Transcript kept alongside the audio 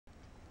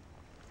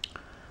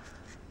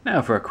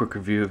Now for a quick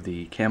review of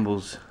the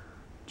Campbell's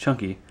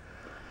Chunky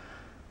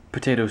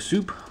Potato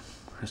Soup.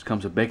 This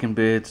comes with bacon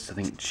bits, I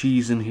think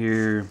cheese in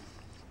here,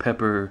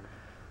 pepper,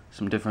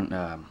 some different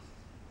kind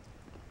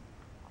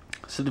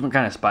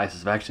of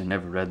spices. I've actually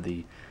never read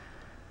the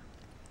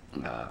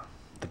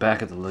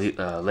back of the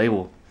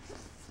label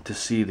to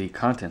see the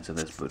contents of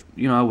this, but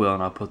you know I will,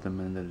 and I'll put them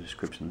in the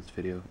description of this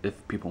video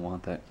if people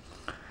want that.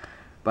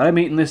 But I'm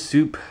eating this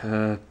soup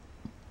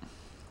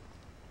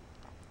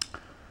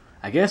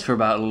I guess for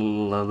about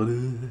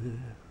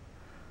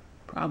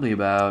probably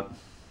about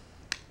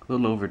a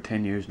little over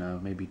 10 years now,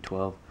 maybe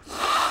 12.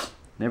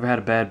 Never had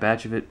a bad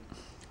batch of it.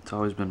 It's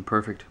always been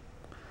perfect.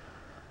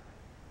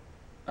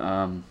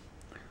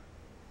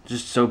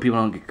 Just so people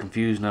don't get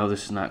confused, no,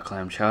 this is not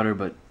clam chowder,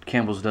 but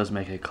Campbell's does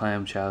make a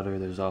clam chowder.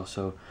 There's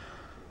also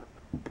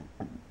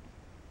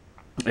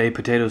a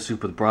potato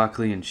soup with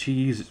broccoli and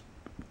cheese.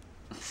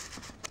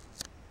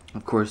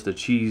 Of course, the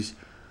cheese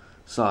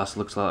sauce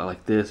looks a lot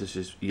like this. It's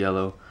just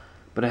yellow,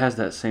 but it has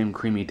that same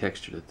creamy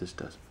texture that this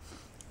does.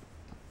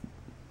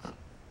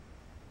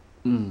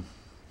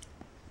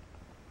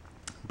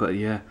 But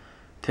yeah,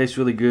 tastes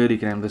really good. You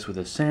can have this with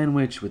a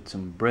sandwich, with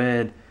some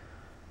bread.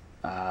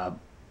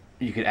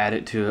 You could add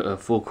it to a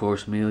full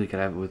course meal. You could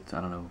have it with, I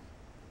don't know,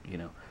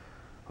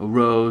 a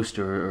roast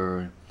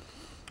or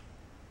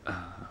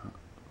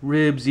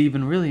ribs,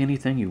 even, really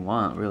anything you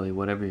want, really,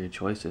 whatever your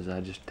choice is.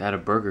 I just had a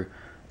burger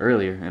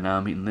earlier, and now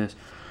I'm eating this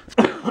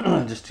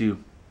just to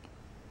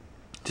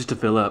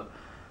fill up,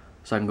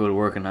 so I can go to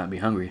work and not be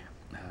hungry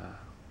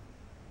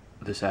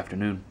this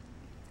afternoon.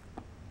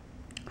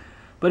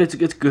 But it's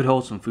good,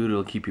 wholesome food.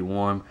 It'll keep you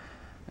warm,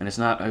 and it's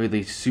not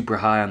really super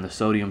high on the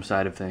sodium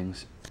side of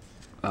things.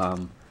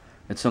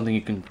 It's something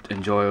you can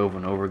enjoy over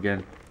and over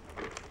again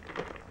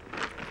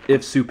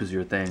if soup is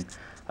your thing.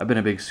 I've been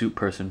a big soup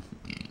person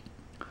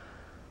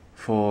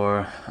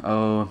for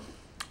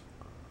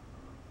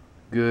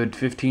good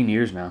 15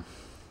 years now.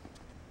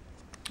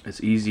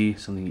 It's easy,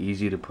 something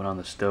easy to put on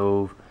the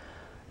stove.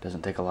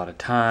 Doesn't take a lot of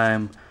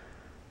time.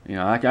 You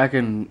know,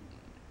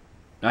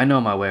 I know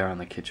my way around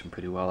the kitchen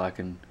pretty well. I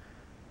can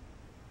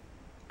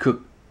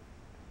cook,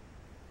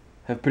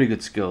 have pretty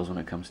good skills when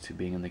it comes to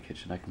being in the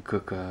kitchen. I can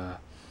cook a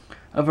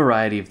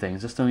variety of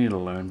things. I still need to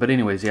learn. But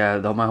anyways, yeah,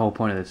 my whole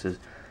point of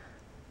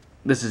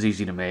this is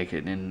easy to make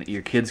it, and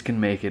your kids can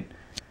make it.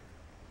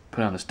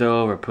 Put it on the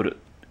stove or put it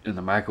in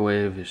the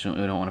microwave. You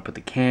don't want to put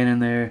the can in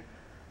there.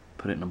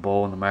 Put it in a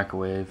bowl in the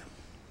microwave.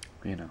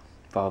 You know,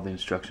 follow the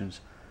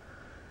instructions.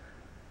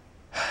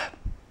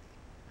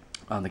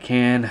 On the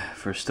can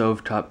for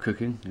stovetop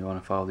cooking, you want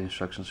to follow the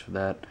instructions for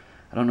that.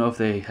 I don't know if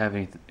they have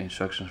any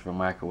instructions for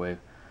microwave,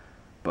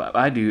 but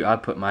I do. I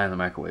put mine in the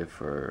microwave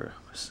for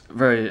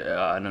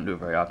I don't do it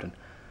very often.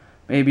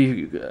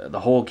 Maybe the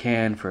whole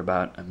can for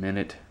about a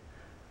minute,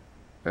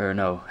 or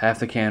no, half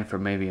the can for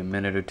maybe a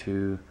minute or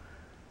two,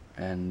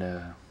 and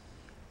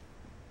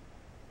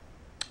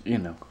you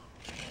know,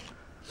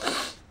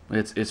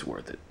 it's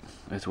worth it.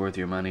 It's worth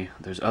your money.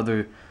 There's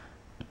other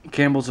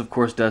Campbell's, of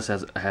course, does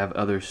have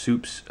other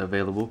soups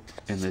available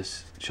in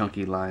this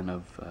chunky line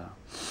of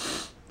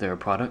their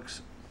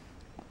products.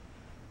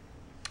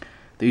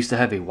 They used to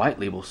have a white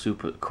label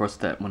soup, but of course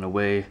that went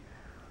away.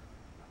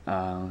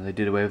 They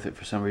did away with it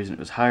for some reason. It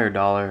was higher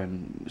dollar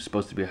and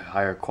supposed to be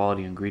higher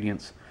quality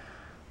ingredients,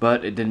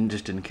 but it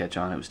just didn't catch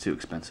on. It was too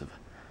expensive.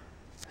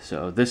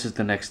 So this is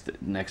the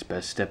next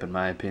best step, in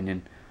my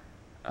opinion.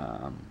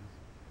 And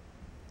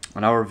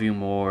I'll review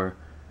more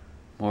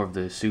of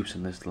the soups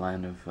in this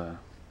line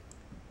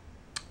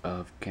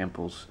of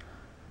Campbell's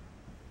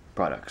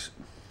products.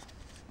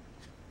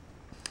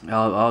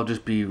 I'll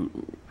just be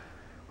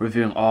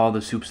reviewing all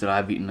the soups that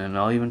I've eaten, and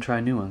I'll even try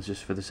new ones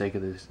just for the sake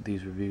of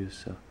these reviews.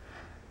 So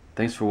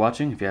thanks for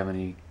watching. If you have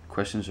any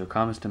questions or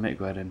comments to make,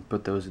 go ahead and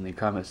put those in the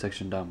comment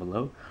section down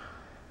below.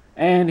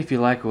 And if you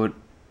like what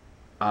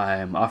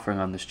I'm offering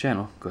on this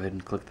channel, go ahead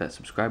and click that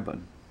subscribe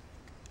button.